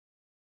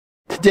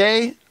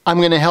Today, I'm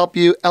going to help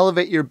you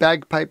elevate your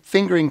bagpipe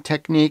fingering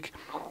technique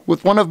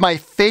with one of my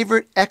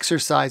favorite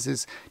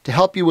exercises to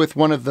help you with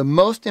one of the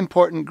most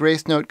important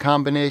grace note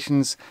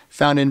combinations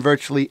found in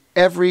virtually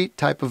every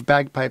type of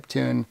bagpipe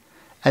tune,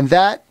 and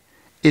that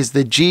is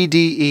the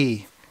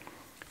GDE.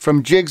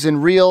 From jigs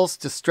and reels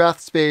to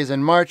strathspeys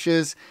and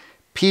marches,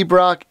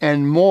 pibroch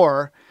and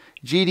more,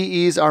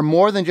 GDEs are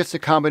more than just a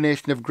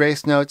combination of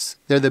grace notes,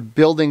 they're the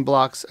building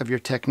blocks of your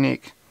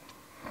technique.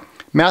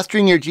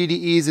 Mastering your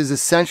GDEs is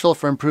essential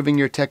for improving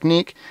your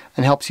technique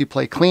and helps you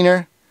play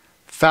cleaner,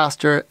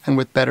 faster, and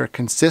with better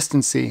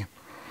consistency.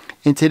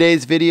 In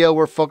today's video,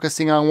 we're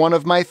focusing on one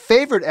of my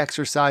favorite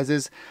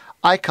exercises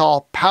I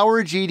call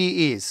Power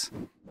GDEs.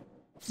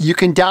 You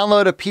can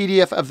download a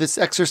PDF of this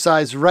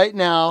exercise right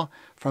now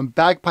from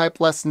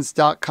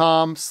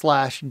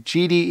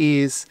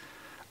bagpipelessons.com/GDEs.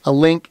 A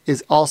link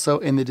is also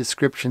in the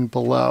description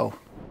below.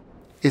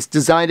 It's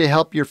designed to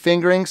help your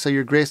fingering so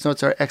your grace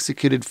notes are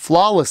executed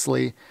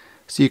flawlessly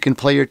so you can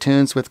play your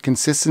tunes with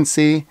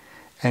consistency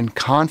and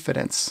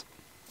confidence.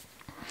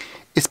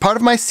 It's part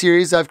of my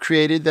series I've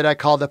created that I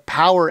call the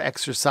Power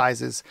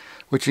Exercises,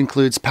 which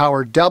includes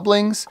power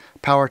doublings,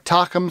 power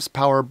takums,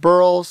 power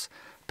burls,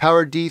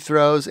 power D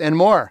throws, and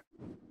more.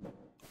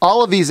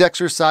 All of these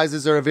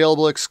exercises are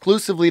available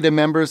exclusively to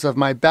members of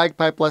my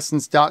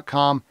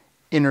bagpipelessons.com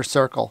Inner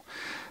Circle.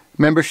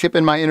 Membership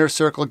in my Inner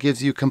Circle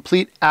gives you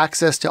complete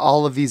access to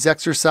all of these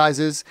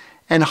exercises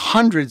and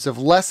hundreds of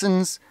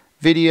lessons,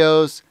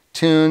 videos,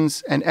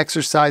 tunes, and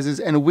exercises,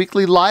 and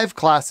weekly live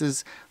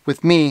classes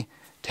with me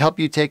to help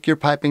you take your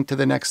piping to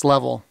the next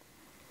level.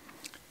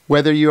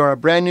 Whether you are a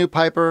brand new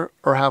piper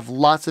or have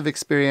lots of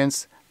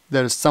experience,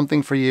 there's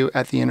something for you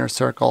at the Inner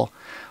Circle.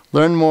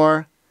 Learn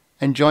more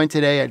and join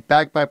today at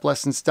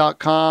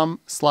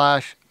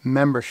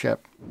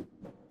bagpipelessons.com/membership.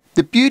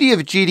 The beauty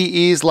of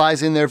GDEs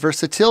lies in their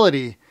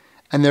versatility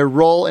and their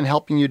role in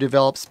helping you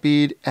develop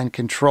speed and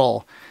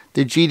control.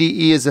 The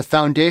GDE is a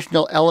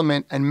foundational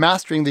element, and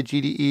mastering the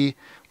GDE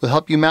will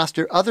help you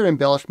master other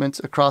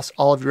embellishments across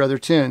all of your other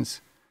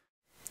tunes.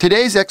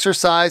 Today's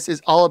exercise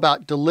is all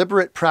about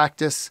deliberate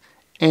practice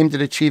aimed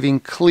at achieving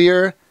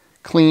clear,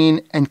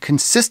 clean, and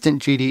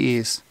consistent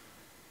GDEs.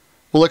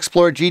 We'll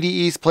explore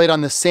GDEs played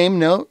on the same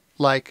note,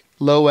 like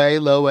low A,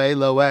 low A,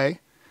 low A,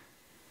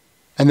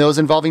 and those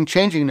involving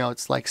changing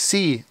notes like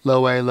C,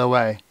 low A, low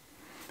A.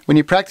 When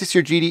you practice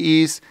your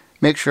GDEs,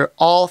 make sure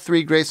all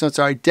three grace notes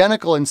are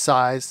identical in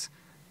size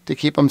to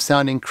keep them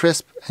sounding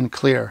crisp and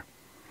clear.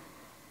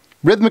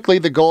 Rhythmically,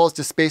 the goal is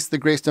to space the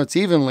grace notes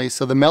evenly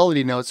so the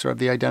melody notes are of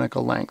the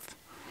identical length.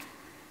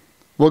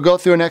 We'll go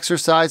through an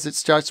exercise that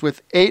starts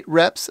with 8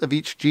 reps of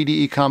each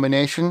GDE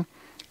combination,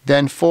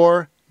 then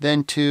 4,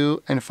 then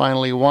 2, and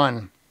finally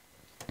 1.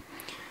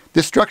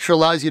 This structure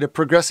allows you to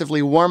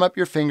progressively warm up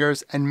your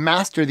fingers and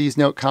master these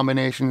note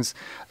combinations,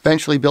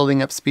 eventually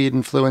building up speed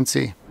and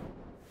fluency.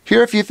 Here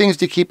are a few things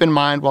to keep in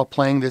mind while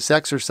playing this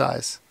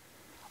exercise.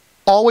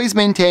 Always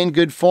maintain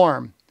good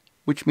form,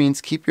 which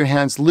means keep your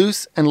hands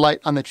loose and light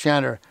on the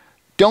chanter.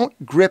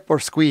 Don't grip or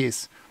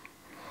squeeze.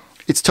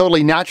 It's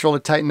totally natural to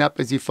tighten up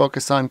as you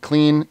focus on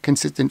clean,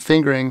 consistent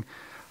fingering,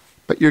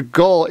 but your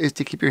goal is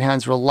to keep your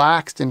hands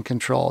relaxed and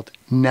controlled,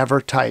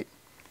 never tight.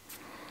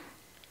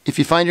 If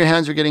you find your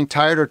hands are getting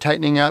tired or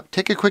tightening up,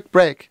 take a quick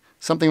break,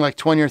 something like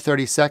 20 or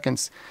 30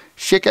 seconds.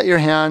 Shake out your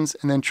hands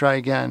and then try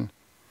again.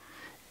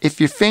 If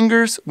your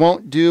fingers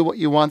won't do what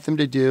you want them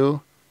to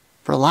do,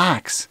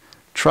 relax.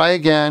 Try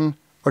again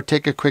or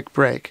take a quick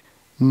break.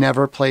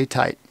 Never play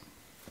tight.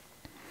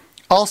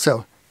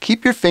 Also,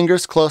 keep your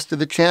fingers close to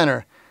the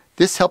chanter.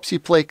 This helps you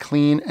play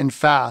clean and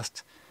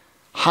fast.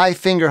 High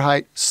finger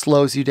height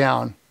slows you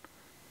down.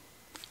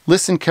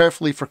 Listen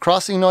carefully for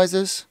crossing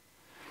noises.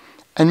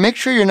 And make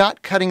sure you're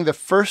not cutting the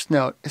first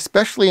note,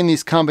 especially in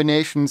these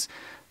combinations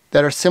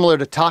that are similar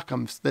to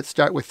takums that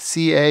start with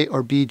CA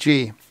or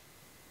BG.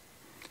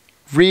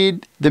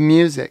 Read the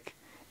music.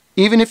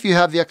 Even if you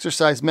have the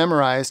exercise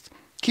memorized,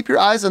 keep your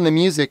eyes on the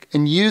music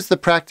and use the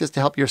practice to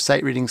help your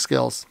sight reading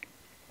skills.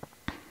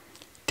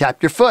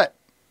 Tap your foot.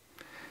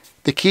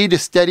 The key to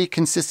steady,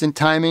 consistent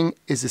timing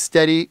is a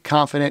steady,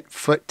 confident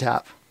foot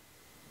tap.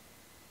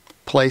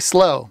 Play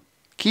slow.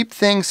 Keep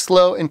things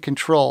slow and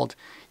controlled.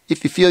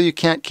 If you feel you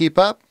can't keep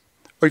up,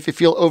 or if you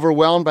feel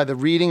overwhelmed by the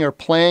reading or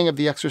playing of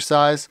the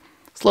exercise,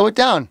 slow it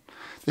down.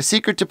 The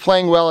secret to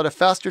playing well at a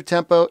faster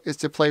tempo is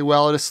to play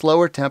well at a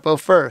slower tempo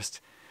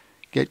first.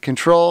 Get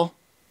control,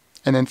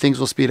 and then things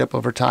will speed up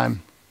over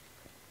time.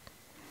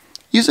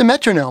 Use a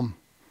metronome.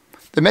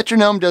 The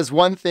metronome does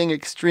one thing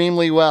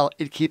extremely well.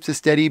 It keeps a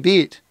steady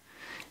beat.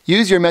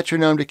 Use your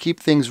metronome to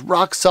keep things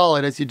rock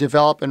solid as you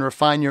develop and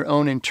refine your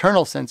own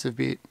internal sense of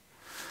beat.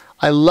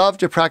 I love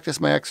to practice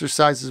my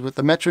exercises with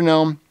the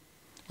metronome,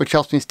 which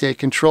helps me stay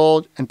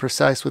controlled and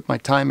precise with my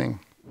timing.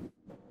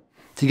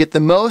 To get the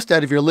most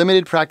out of your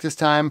limited practice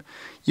time,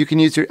 you can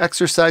use your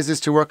exercises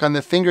to work on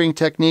the fingering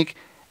technique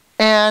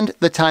and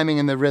the timing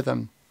and the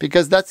rhythm,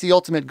 because that's the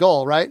ultimate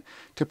goal, right?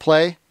 To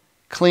play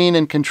clean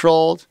and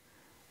controlled,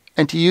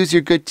 and to use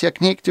your good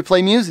technique to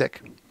play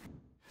music.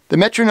 The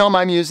metronome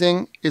I'm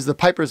using is the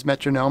Pipers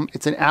metronome.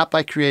 It's an app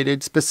I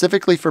created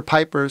specifically for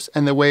pipers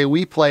and the way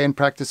we play and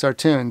practice our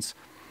tunes.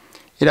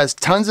 It has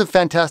tons of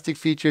fantastic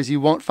features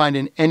you won't find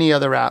in any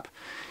other app.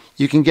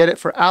 You can get it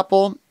for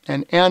Apple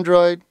and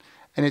Android,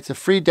 and it's a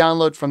free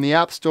download from the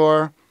App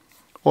Store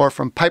or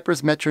from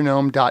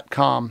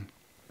pipersmetronome.com.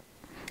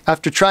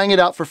 After trying it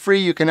out for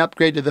free, you can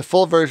upgrade to the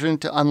full version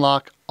to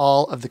unlock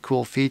all of the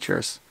cool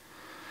features.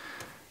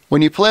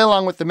 When you play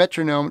along with the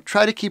metronome,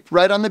 try to keep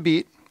right on the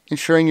beat,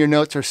 ensuring your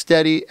notes are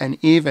steady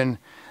and even.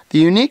 The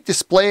unique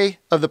display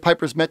of the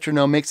Pipers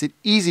metronome makes it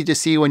easy to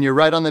see when you're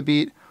right on the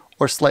beat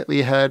or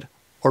slightly ahead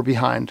or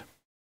behind.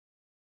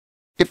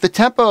 If the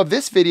tempo of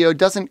this video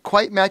doesn't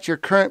quite match your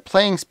current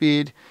playing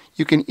speed,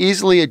 you can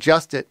easily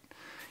adjust it.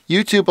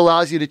 YouTube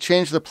allows you to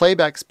change the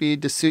playback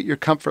speed to suit your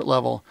comfort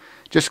level.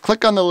 Just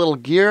click on the little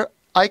gear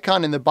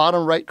icon in the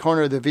bottom right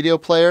corner of the video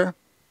player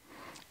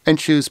and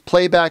choose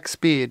Playback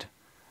Speed.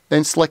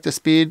 Then select a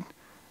speed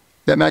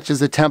that matches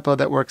the tempo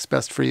that works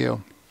best for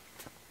you.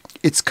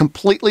 It's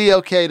completely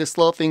okay to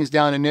slow things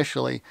down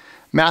initially.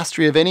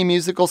 Mastery of any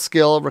musical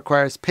skill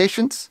requires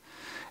patience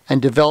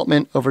and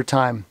development over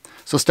time.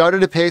 So start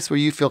at a pace where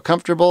you feel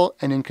comfortable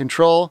and in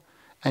control,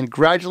 and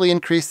gradually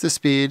increase the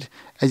speed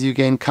as you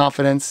gain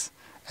confidence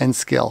and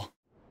skill.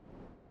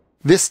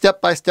 This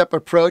step-by-step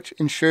approach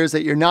ensures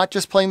that you're not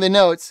just playing the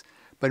notes,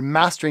 but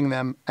mastering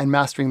them and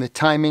mastering the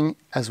timing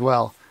as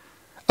well.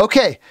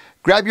 Okay,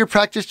 grab your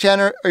practice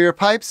chanter or your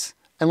pipes,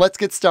 and let's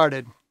get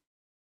started.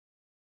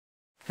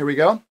 Here we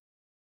go.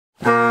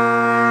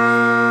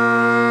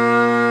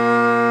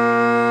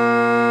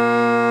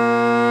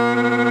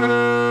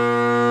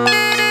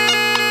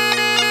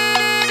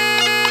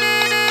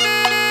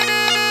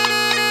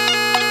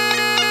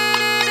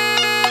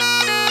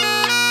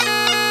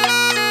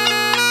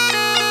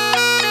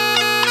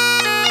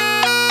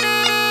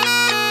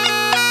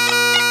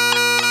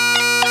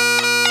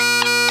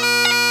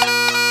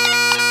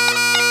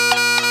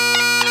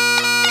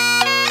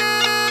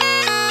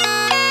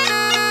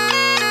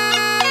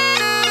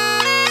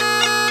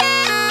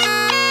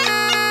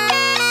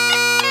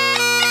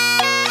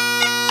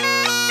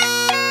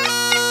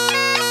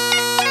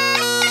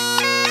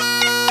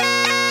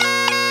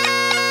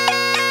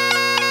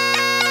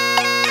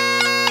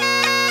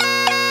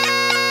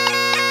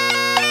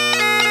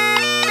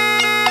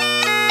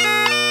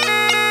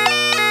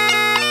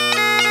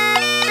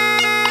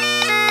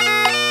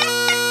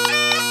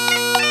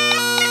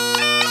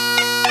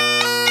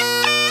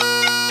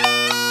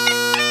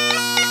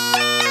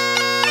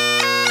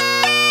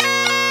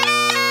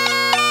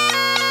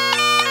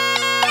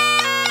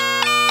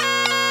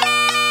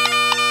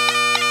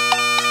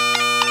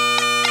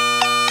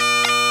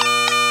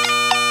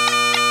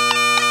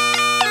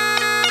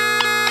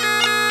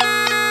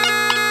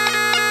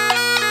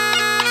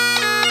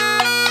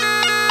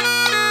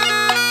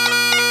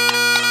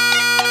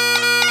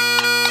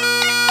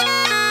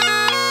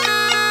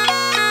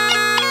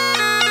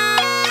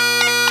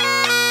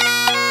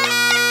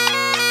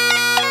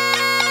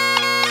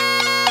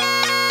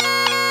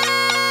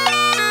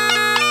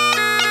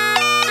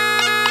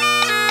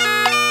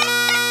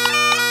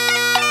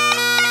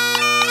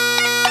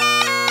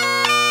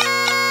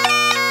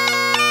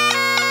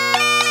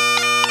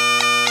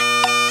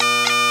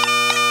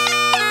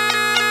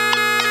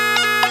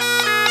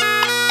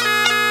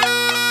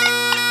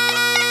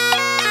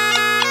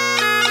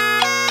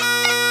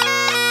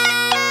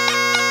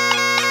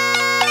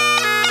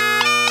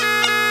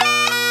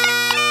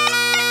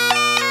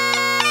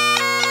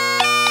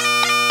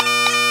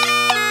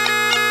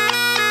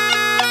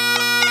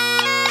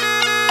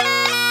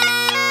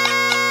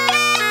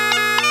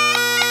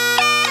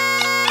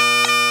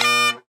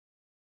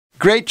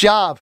 Great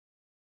job!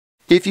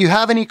 If you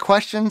have any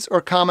questions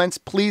or comments,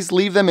 please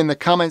leave them in the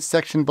comments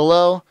section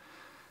below.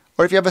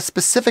 Or if you have a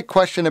specific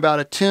question about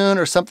a tune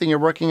or something you're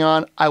working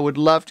on, I would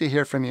love to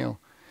hear from you.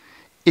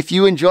 If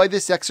you enjoyed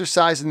this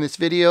exercise in this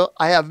video,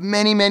 I have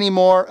many, many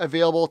more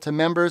available to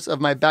members of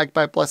my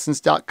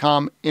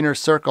bagpipelessons.com inner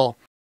circle.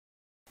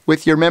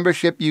 With your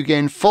membership, you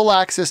gain full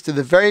access to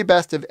the very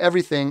best of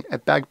everything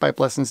at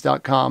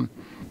bagpipelessons.com.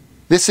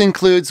 This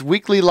includes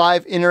weekly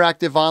live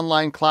interactive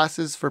online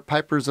classes for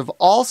pipers of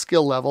all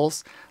skill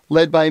levels,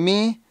 led by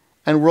me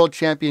and world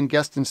champion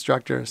guest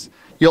instructors.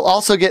 You'll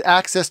also get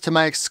access to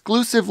my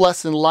exclusive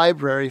lesson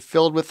library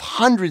filled with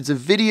hundreds of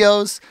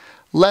videos,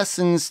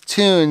 lessons,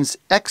 tunes,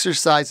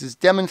 exercises,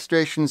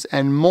 demonstrations,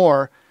 and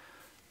more,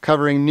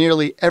 covering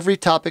nearly every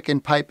topic in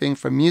piping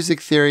from music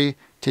theory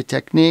to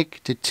technique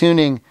to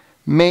tuning,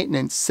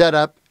 maintenance,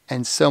 setup,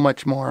 and so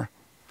much more.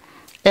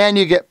 And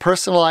you get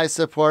personalized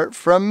support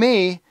from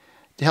me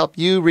to help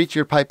you reach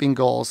your piping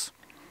goals.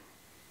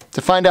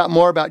 To find out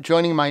more about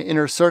joining my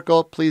inner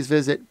circle, please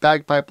visit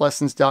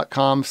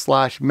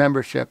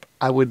bagpipelessons.com/membership.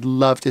 I would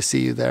love to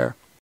see you there.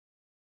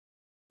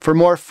 For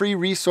more free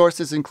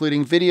resources,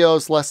 including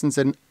videos, lessons,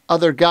 and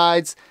other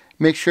guides,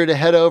 make sure to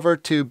head over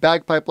to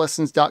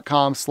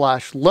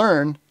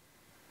bagpipelessons.com/learn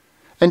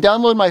and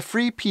download my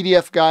free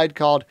PDF guide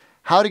called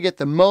How to Get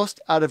the Most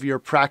Out of Your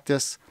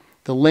Practice,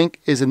 The link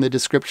is in the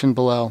description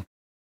below.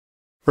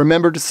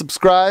 Remember to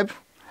subscribe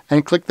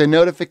and click the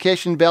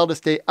notification bell to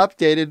stay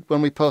updated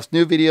when we post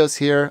new videos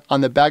here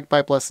on the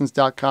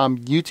bagpipelessons.com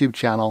YouTube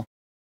channel.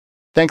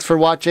 Thanks for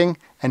watching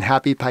and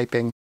happy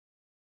piping.